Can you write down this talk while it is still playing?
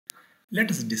Let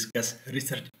us discuss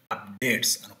research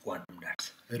updates on quantum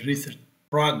dots, research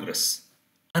progress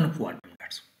on quantum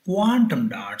dots. Quantum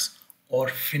dots are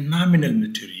phenomenal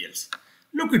materials.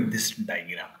 Look at this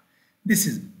diagram. This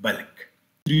is bulk,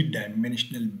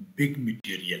 three-dimensional big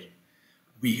material.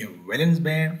 We have valence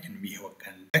band and we have a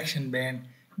conduction band.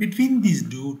 Between these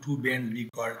two bands we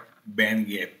call band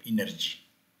gap energy,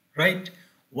 right?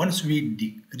 Once we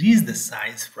decrease the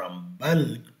size from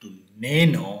bulk to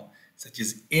nano, such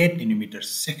as 8 nanometer,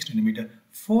 6 nanometer,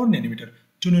 4 nanometer,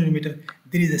 2 nanometer,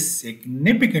 there is a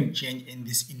significant change in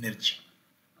this energy.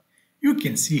 You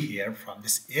can see here from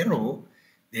this arrow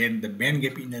that the band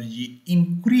gap energy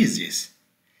increases.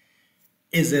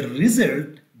 As a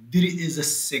result, there is a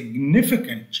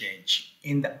significant change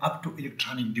in the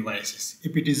optoelectronic devices.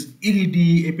 If it is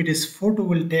LED, if it is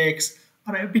photovoltaics,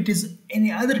 or if it is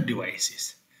any other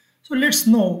devices. So let's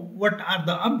know what are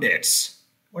the updates.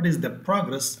 What is the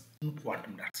progress in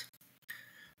quantum dots?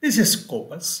 This is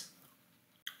Scopus.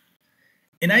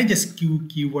 And I just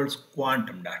keywords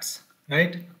quantum dots,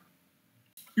 right?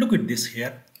 Look at this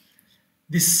here.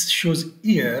 This shows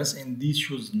years and this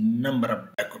shows number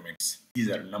of documents. These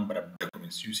are number of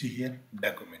documents. You see here,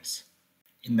 documents.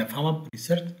 In the form of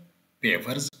research,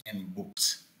 papers and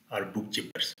books or book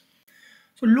chapters.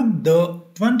 So look, the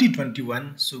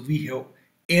 2021, so we have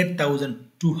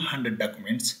 8,200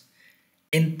 documents.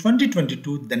 In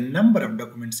 2022, the number of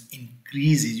documents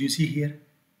increases. You see here,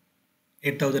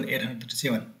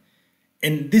 8,837.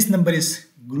 And this number is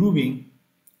growing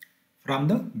from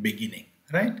the beginning,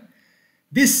 right?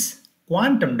 This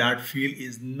quantum dot field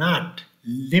is not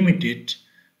limited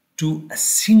to a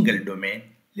single domain.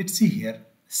 Let's see here,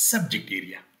 subject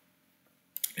area.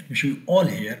 Let me show you all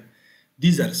here.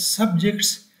 These are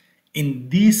subjects in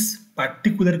this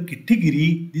particular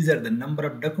category. These are the number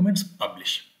of documents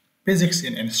published. Physics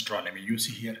and astronomy. You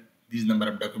see here, these number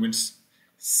of documents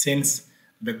since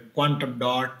the quantum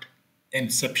dot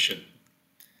inception.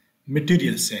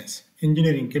 Material science,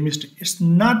 engineering, chemistry. It's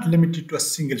not limited to a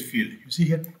single field. You see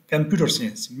here, computer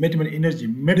science, mathematical energy,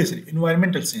 medicine,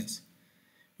 environmental science.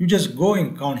 You just go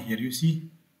and count here. You see,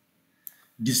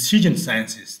 decision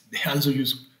sciences. They also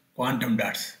use quantum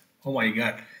dots. Oh my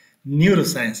God.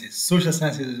 Neurosciences, social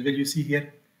sciences as well. You see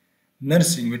here,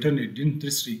 nursing, veterinary,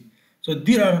 dentistry. So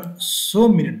there are so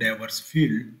many diverse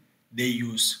fields. They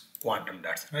use quantum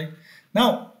dots, right?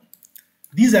 Now,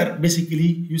 these are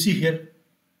basically, you see here,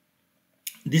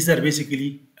 these are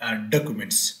basically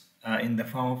documents in the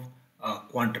form of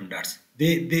quantum dots.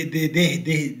 They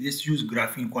just use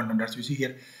graphing quantum dots. You see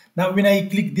here. Now, when I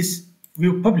click this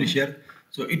view publisher,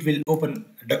 so it will open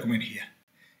a document here.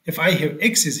 If I have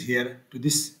access here to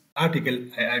this article,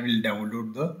 I will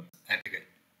download the article,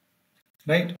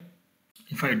 right?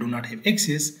 If I do not have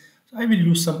access, so I will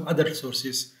use some other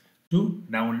sources to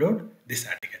download this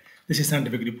article. This is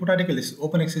scientific report article. This is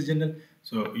open access journal,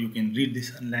 so you can read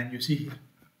this online. You see here.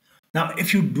 Now,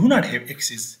 if you do not have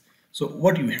access, so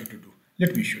what you have to do?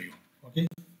 Let me show you. Okay,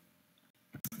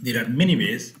 there are many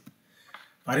ways.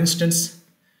 For instance,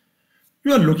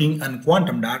 you are looking on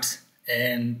quantum dots,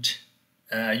 and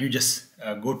you just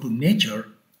go to nature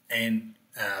and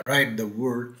write the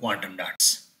word quantum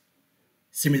dots.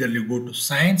 Similarly, go to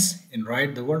science and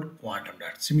write the word quantum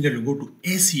dots. Similarly, go to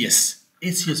ACS,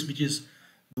 which is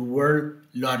the world's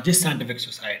largest scientific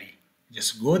society.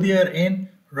 Just go there and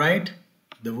write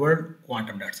the word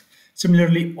quantum dots.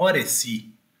 Similarly, RSC,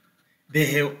 they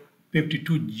have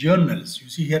 52 journals. You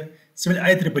see here.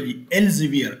 Similarly, IEEE,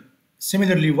 Elsevier.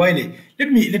 Similarly, Wiley.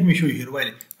 Let me show you here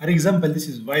Wiley. For example, this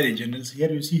is Wiley journals.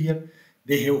 Here you see here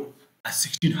they have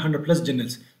 1600 plus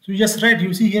journals. So you just write.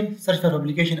 You see here search for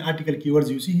publication article keywords.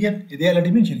 You see here they already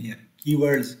mentioned here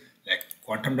keywords like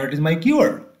quantum dot is my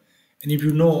keyword. And if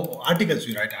you know articles,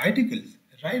 you write articles.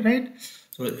 Right.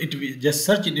 So it will just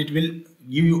search it. It will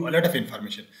give you a lot of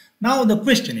information. Now the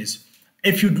question is,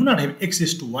 if you do not have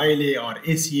access to Wiley or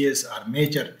ACS or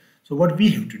Nature, so what we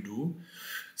have to do?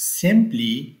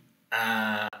 Simply,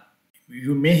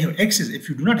 you may have access. If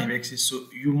you do not have access, so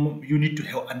you need to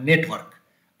have a network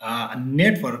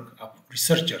of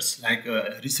researchers like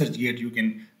ResearchGate. You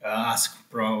can ask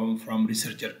from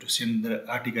researcher to send the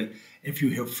article. If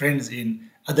you have friends in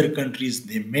other countries,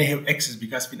 they may have access,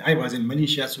 because when I was in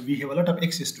Malaysia, so we have a lot of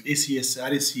access to ACS,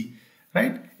 RSC,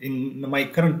 right? In my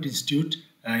current institute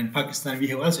in Pakistan, we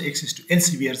have also access to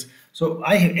Elsevier's. So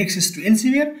I have access to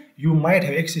Elsevier. You might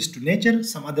have access to Nature.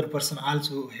 Some other person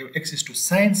also have access to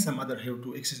Science. Some other have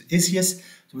to access ACS.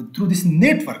 So through this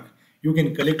network, you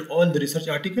can collect all the research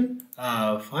article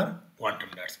for quantum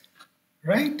dots,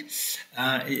 right?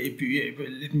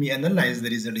 Let me analyze the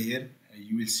result here.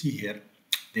 You will see here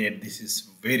that this is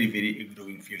very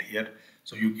growing field here.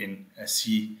 So you can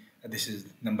see this is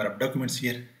number of documents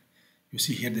here. You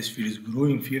see here this field is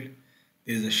growing field.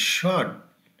 There is a short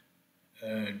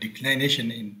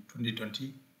declination in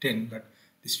 2010, but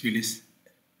this field is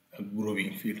a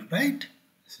growing field, right?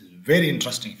 This is very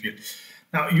interesting field.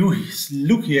 Now you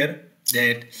look here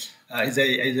that as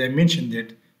I mentioned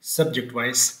that subject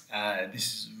wise this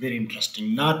is very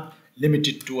interesting, not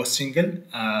limited to a single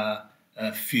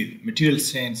field. Material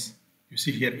science, you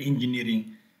see here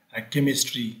engineering,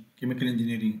 chemistry, chemical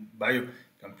engineering, bio,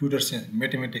 computer science,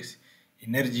 mathematics,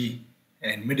 energy,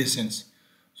 and medicines.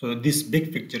 So this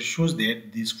big picture shows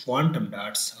that these quantum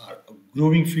dots are a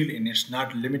growing field, and it's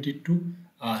not limited to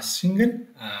a single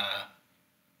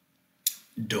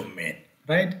domain,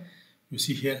 right? You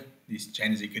see here this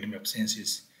Chinese Academy of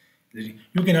Sciences.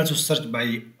 You can also search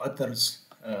by authors.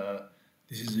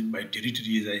 This is by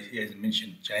territory, as I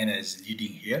mentioned. China is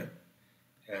leading here,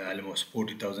 almost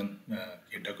 40,000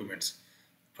 documents,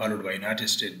 followed by United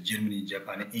States, Germany,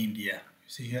 Japan, India. You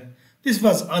see here. This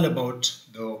was all about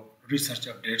the research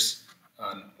updates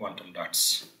on quantum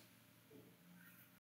dots.